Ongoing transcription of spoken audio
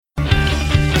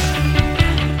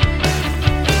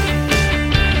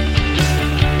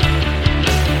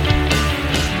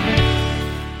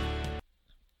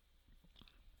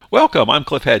Welcome, I'm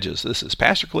Cliff Hedges. This is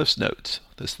Pastor Cliff's Notes.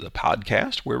 This is the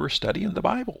podcast where we're studying the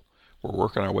Bible. We're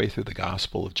working our way through the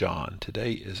Gospel of John.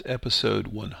 Today is episode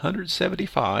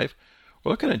 175.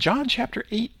 We're looking at John chapter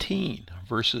 18,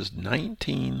 verses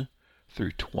 19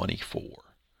 through 24.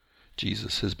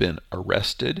 Jesus has been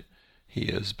arrested. He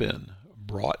has been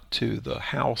brought to the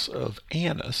house of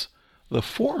Annas, the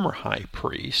former high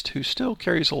priest, who still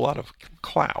carries a lot of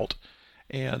clout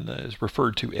and is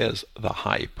referred to as the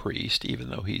high priest, even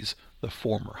though he's the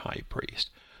former high priest.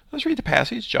 Let's read the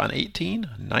passage, John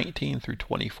 18, 19 through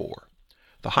 24.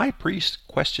 The high priest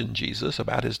questioned Jesus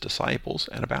about his disciples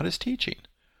and about his teaching.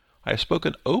 I have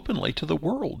spoken openly to the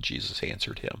world, Jesus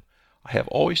answered him. I have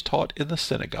always taught in the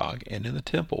synagogue and in the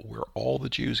temple where all the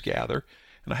Jews gather,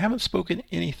 and I haven't spoken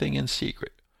anything in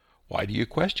secret. Why do you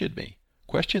question me?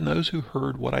 Question those who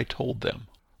heard what I told them.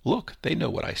 Look, they know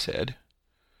what I said.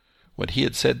 When he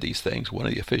had said these things, one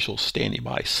of the officials standing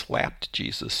by slapped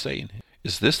Jesus, saying,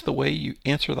 Is this the way you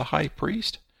answer the high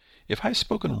priest? If I have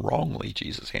spoken wrongly,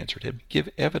 Jesus answered him, give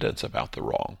evidence about the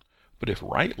wrong. But if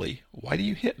rightly, why do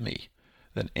you hit me?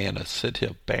 Then Annas sent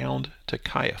him bound to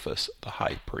Caiaphas, the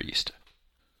high priest.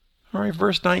 All right,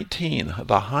 verse 19.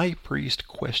 The high priest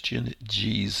questioned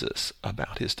Jesus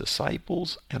about his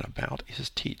disciples and about his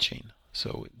teaching.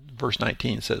 So verse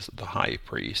 19 says the high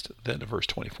priest. Then verse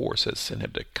 24 says send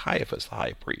him to Caiaphas, the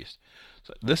high priest.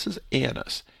 So this is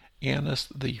Annas. Annas,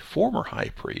 the former high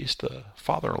priest, the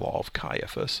father-in-law of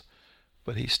Caiaphas,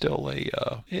 but he's still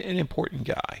an important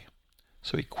guy.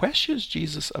 So he questions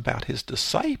Jesus about his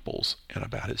disciples and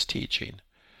about his teaching.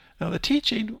 Now the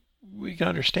teaching we can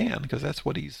understand because that's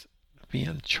what he's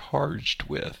being charged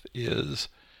with is,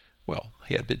 well,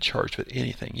 he hadn't been charged with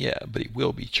anything yet, but he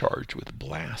will be charged with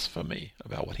blasphemy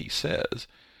about what he says,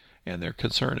 and they're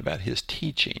concerned about his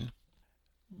teaching.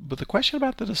 But the question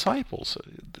about the disciples,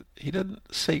 he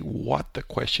doesn't say what the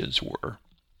questions were.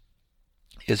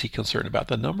 Is he concerned about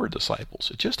the number of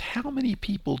disciples? Just how many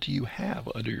people do you have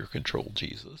under your control,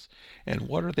 Jesus? And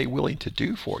what are they willing to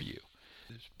do for you?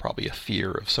 There's probably a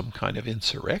fear of some kind of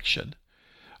insurrection.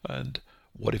 And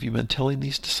what have you been telling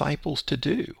these disciples to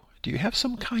do? Do you have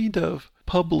some kind of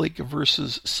public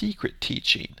versus secret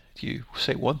teaching? Do you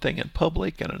say one thing in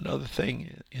public and another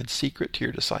thing in secret to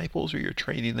your disciples, or you're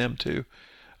training them to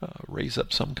raise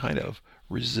up some kind of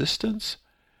resistance?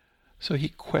 So he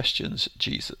questions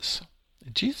Jesus.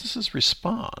 Jesus'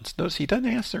 response, notice he doesn't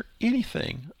answer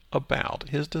anything about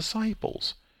his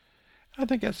disciples. I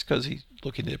think that's because he's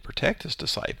looking to protect his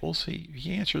disciples.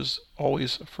 He answers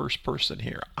always first person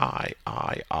here. I.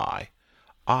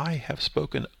 I have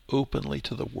spoken openly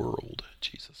to the world,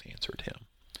 Jesus answered him.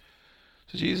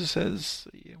 So Jesus says,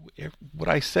 what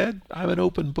I said, I'm an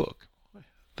open book.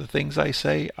 The things I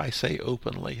say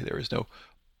openly. There is no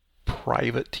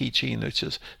private teaching that's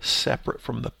just separate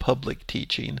from the public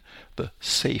teaching, the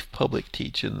safe public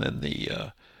teaching, than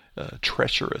the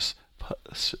treacherous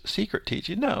secret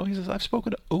teaching. No, he says, I've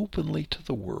spoken openly to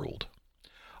the world.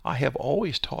 I have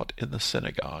always taught in the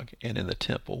synagogue and in the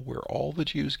temple where all the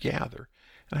Jews gather,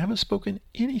 and I haven't spoken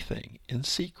anything in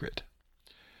secret.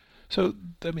 So,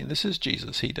 this is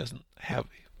Jesus. He doesn't have,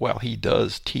 while he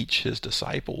does teach his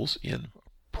disciples in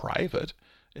private,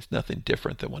 it's nothing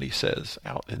different than what he says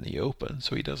out in the open.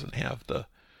 So he doesn't have the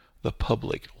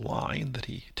public line that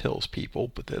he tells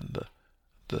people, but then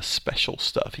the special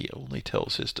stuff he only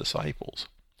tells his disciples.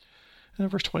 And then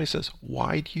verse 20 says,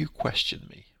 Why do you question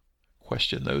me?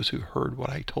 Question those who heard what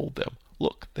I told them.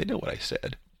 Look, they know what I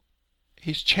said.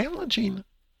 He's challenging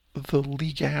the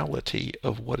legality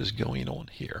of what is going on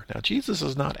here. Now, Jesus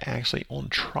is not actually on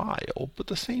trial, but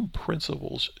the same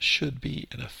principles should be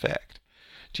in effect.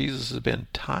 Jesus has been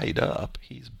tied up,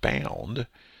 he's bound,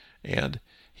 and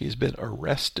he's been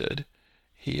arrested.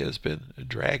 He has been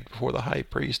dragged before the high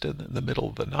priest in the middle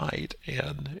of the night,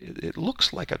 and it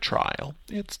looks like a trial.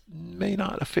 It may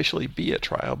not officially be a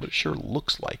trial, but it sure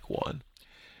looks like one.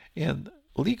 And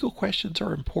legal questions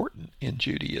are important in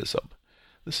Judaism.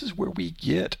 This is where we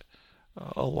get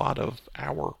a lot of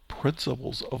our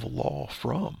principles of law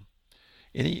from.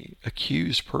 Any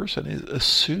accused person is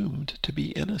assumed to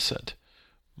be innocent,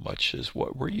 much as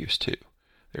what we're used to.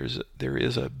 There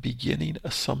is a beginning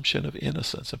assumption of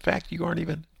innocence. In fact, you aren't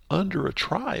even under a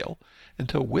trial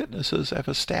until witnesses have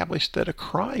established that a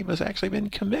crime has actually been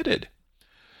committed.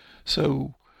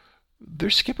 So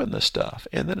they're skipping this stuff,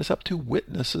 and then it's up to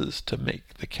witnesses to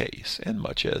make the case. And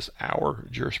much as our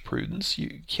jurisprudence,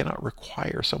 you cannot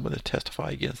require someone to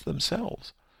testify against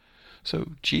themselves.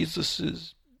 So Jesus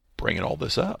is bringing all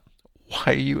this up. Why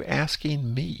are you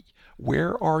asking me?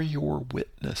 Where are your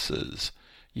witnesses?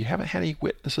 You haven't had any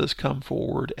witnesses come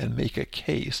forward and make a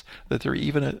case that there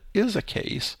even is a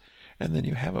case, and then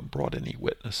you haven't brought any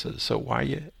witnesses. So why are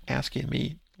you asking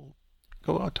me?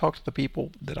 Go out and talk to the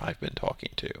people that I've been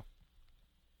talking to.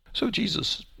 So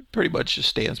Jesus pretty much just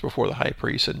stands before the high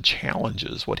priest and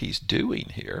challenges what he's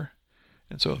doing here.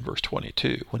 And so in verse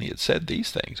 22, when he had said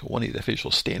these things, one of the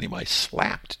officials standing by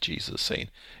slapped Jesus, saying,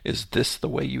 "Is this the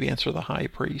way you answer the high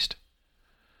priest?"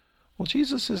 Well,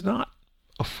 Jesus is not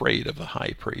afraid of the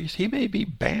high priest. He may be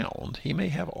bound. He may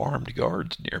have armed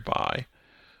guards nearby,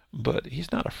 but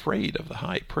he's not afraid of the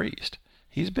high priest.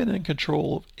 He's been in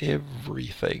control of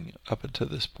everything up until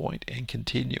this point and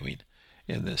continuing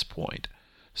in this point.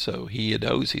 So he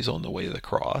knows he's on the way to the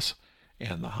cross,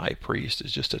 and the high priest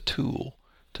is just a tool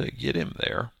to get him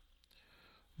there.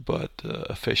 But the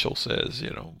official says,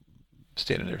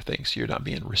 standing there thinks you're not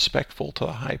being respectful to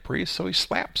the high priest, so he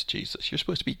slaps Jesus. You're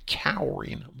supposed to be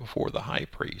cowering before the high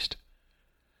priest.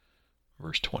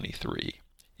 Verse 23,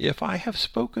 "If I have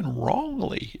spoken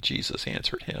wrongly," Jesus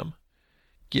answered him,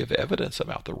 "give evidence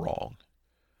about the wrong.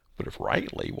 But if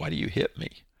rightly, why do you hit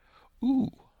me?"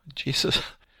 Jesus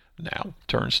now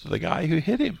turns to the guy who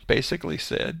hit him, basically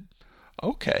said,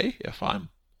 okay, if I'm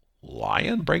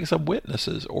lying, bring some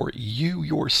witnesses, or you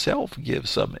yourself give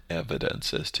some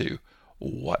evidence as to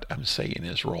what I'm saying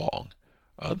is wrong.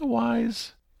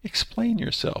 Otherwise, explain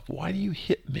yourself. Why do you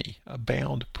hit me, a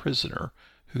bound prisoner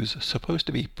who's supposed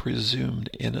to be presumed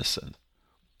innocent?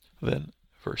 Then,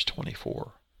 verse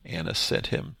 24, Annas sent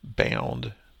him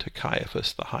bound to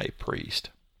Caiaphas the high priest.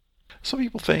 Some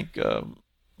people think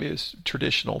it's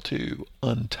traditional to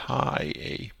untie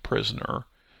a prisoner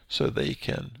so they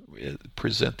can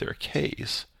present their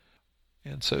case.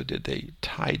 And so did they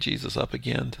tie Jesus up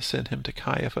again to send him to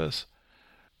Caiaphas?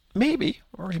 Maybe,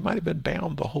 or he might have been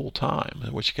bound the whole time,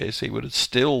 in which case he would have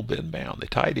still been bound. They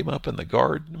tied him up in the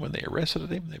garden when they arrested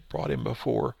him. They brought him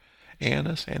before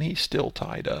Annas, and he's still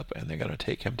tied up, and they're going to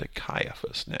take him to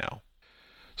Caiaphas now.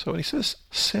 So when he says,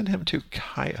 send him to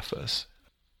Caiaphas,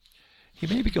 he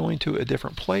may be going to a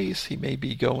different place. He may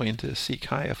be going to see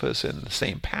Caiaphas in the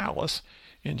same palace,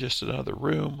 in just another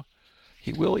room.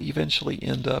 He will eventually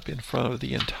end up in front of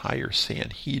the entire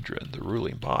Sanhedrin, the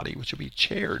ruling body, which will be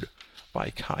chaired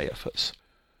by Caiaphas.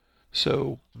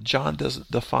 So John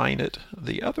doesn't define it.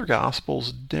 The other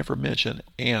Gospels never mention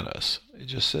Annas. It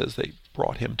just says they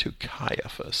brought him to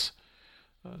Caiaphas.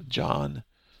 John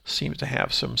seems to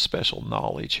have some special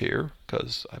knowledge here,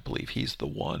 because I believe he's the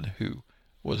one who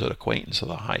was an acquaintance of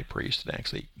the high priest and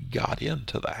actually got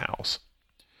into the house.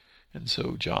 And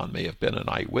so John may have been an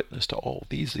eyewitness to all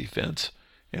these events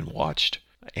and watched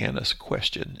Annas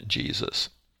question Jesus.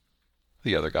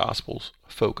 The other Gospels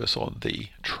focus on the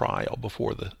trial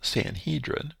before the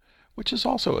Sanhedrin, which is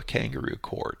also a kangaroo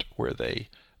court where they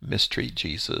mistreat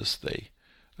Jesus, they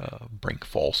bring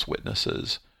false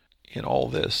witnesses. In all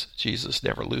this, Jesus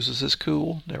never loses his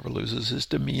cool, never loses his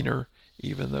demeanor,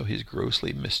 even though he's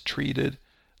grossly mistreated.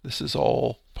 This is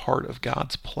all part of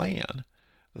God's plan,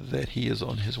 that he is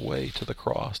on his way to the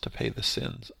cross to pay the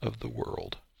sins of the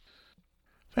world.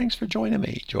 Thanks for joining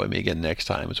me. Join me again next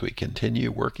time as we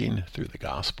continue working through the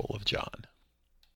Gospel of John.